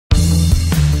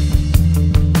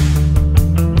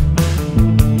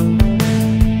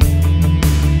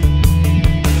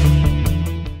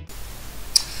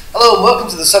Hello and welcome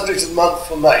to the subject of the month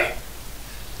for May.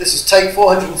 This is take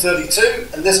 432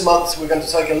 and this month we're going to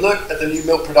take a look at the new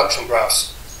milk production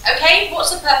graphs. Okay, what's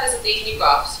the purpose of these new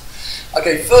graphs?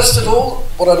 Okay, first of all,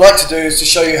 what I'd like to do is to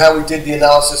show you how we did the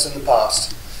analysis in the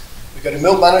past. We go to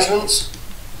milk management,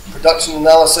 production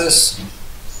analysis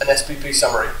and SPP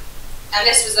summary. And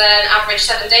this was an average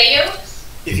 7-day yield?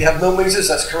 If you have milk meters,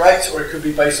 that's correct, or it could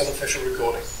be based on official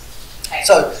recording. Okay.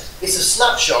 So, it's a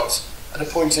snapshot at a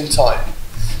point in time.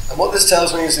 And what this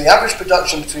tells me is the average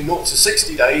production between 0 to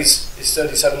 60 days is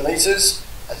 37 litres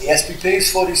and the SPP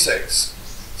is 46.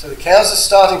 So the cows are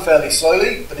starting fairly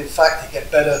slowly, but in fact they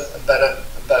get better and better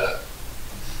and better.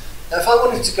 Now if I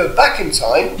wanted to go back in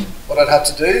time, what I'd have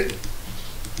to do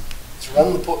is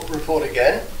run the report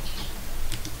again,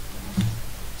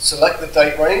 select the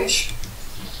date range.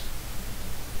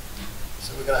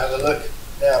 So we're going to have a look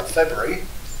now at February.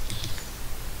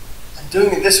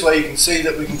 Doing it this way, you can see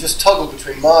that we can just toggle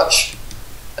between March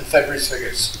and February's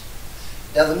figures.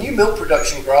 Now the new milk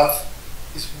production graph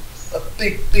is a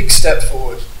big step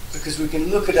forward because we can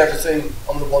look at everything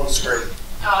on the one screen.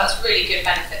 Oh, that's really good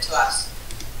benefit to us.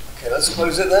 Okay, let's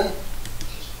close it then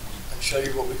and show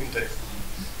you what we can do.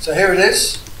 So here it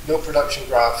is, milk production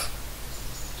graph.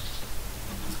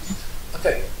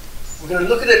 Okay, we're going to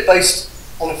look at it based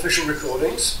on official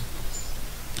recordings.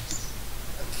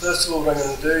 And first of all, what I'm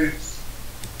going to do,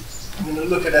 I'm going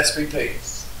to look at SPP,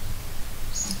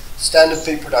 standard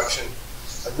peak production,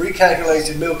 a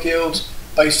recalculated milk yield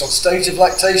based on stage of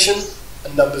lactation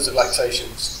and numbers of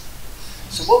lactations.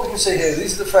 So what we can see here,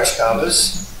 these are the fresh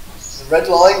calvers. The red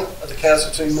line are the cows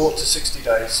between 0 to 60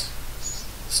 days.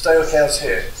 The stale cows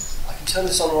here. I can turn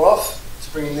this on or off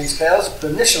to bring in these cows,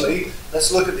 but initially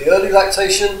let's look at the early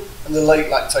lactation and the late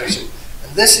lactation.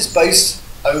 And this is based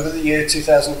over the year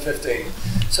 2015.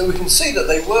 So we can see that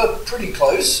they were pretty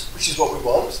close, which is what we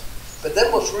want, but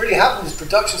then what's really happened is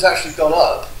production's actually gone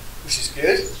up, which is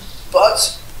good,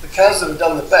 but the cows that have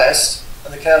done the best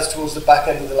are the cows towards the back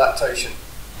end of the lactation.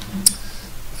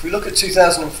 If we look at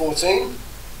 2014,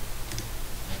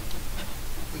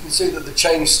 we can see that the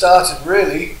change started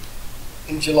really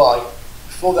in July.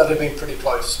 Before that had been pretty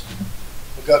close.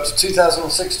 We'll go up to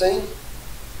 2016,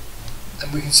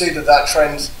 and we can see that that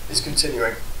trend is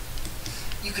continuing.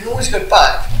 You can always go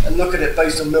back and look at it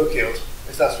based on milk yield,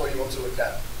 if that's what you want to look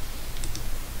at.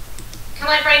 Can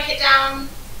I break it down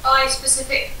by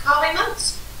specific calving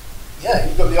months? Yeah,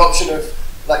 you've got the option of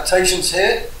lactations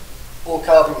here or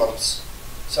calving months.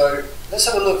 So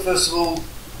let's have a look first of all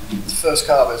at the first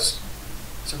calvers.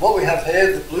 So what we have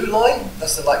here, the blue line,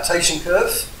 that's the lactation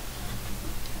curve.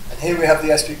 And here we have the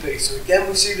SPP. So again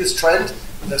we see this trend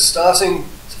where they're starting,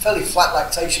 it's a fairly flat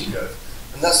lactation curve.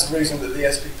 And that's the reason that the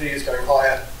SPP is going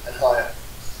higher and higher.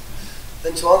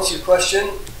 Then to answer your question,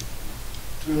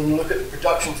 do we want to look at the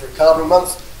production for a calving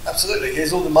month? Absolutely.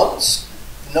 Here's all the months,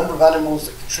 the number of animals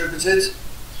that contributed,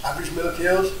 average milk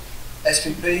yield,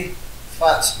 SPP,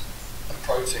 fat and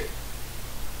protein.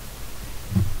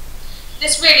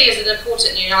 This really is an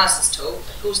important new analysis tool.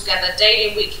 It pulls together daily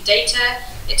and weekly data,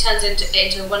 it turns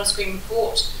into a one-screen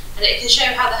report, and it can show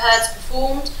how the herd's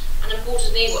performed, and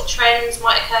importantly what trends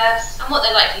might occur and what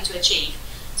they're likely to achieve.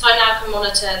 So I now can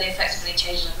monitor the effects of any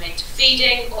changes I've made to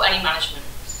feeding or any management.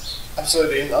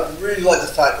 Absolutely, and I really like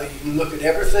the fact that you can look at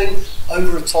everything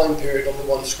over a time period on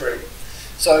the one screen.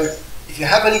 So if you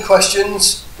have any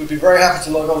questions, we'd be very happy to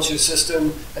log on to your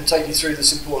system and take you through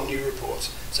this important new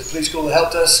report. So please call the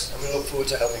help desk and we look forward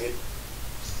to helping you.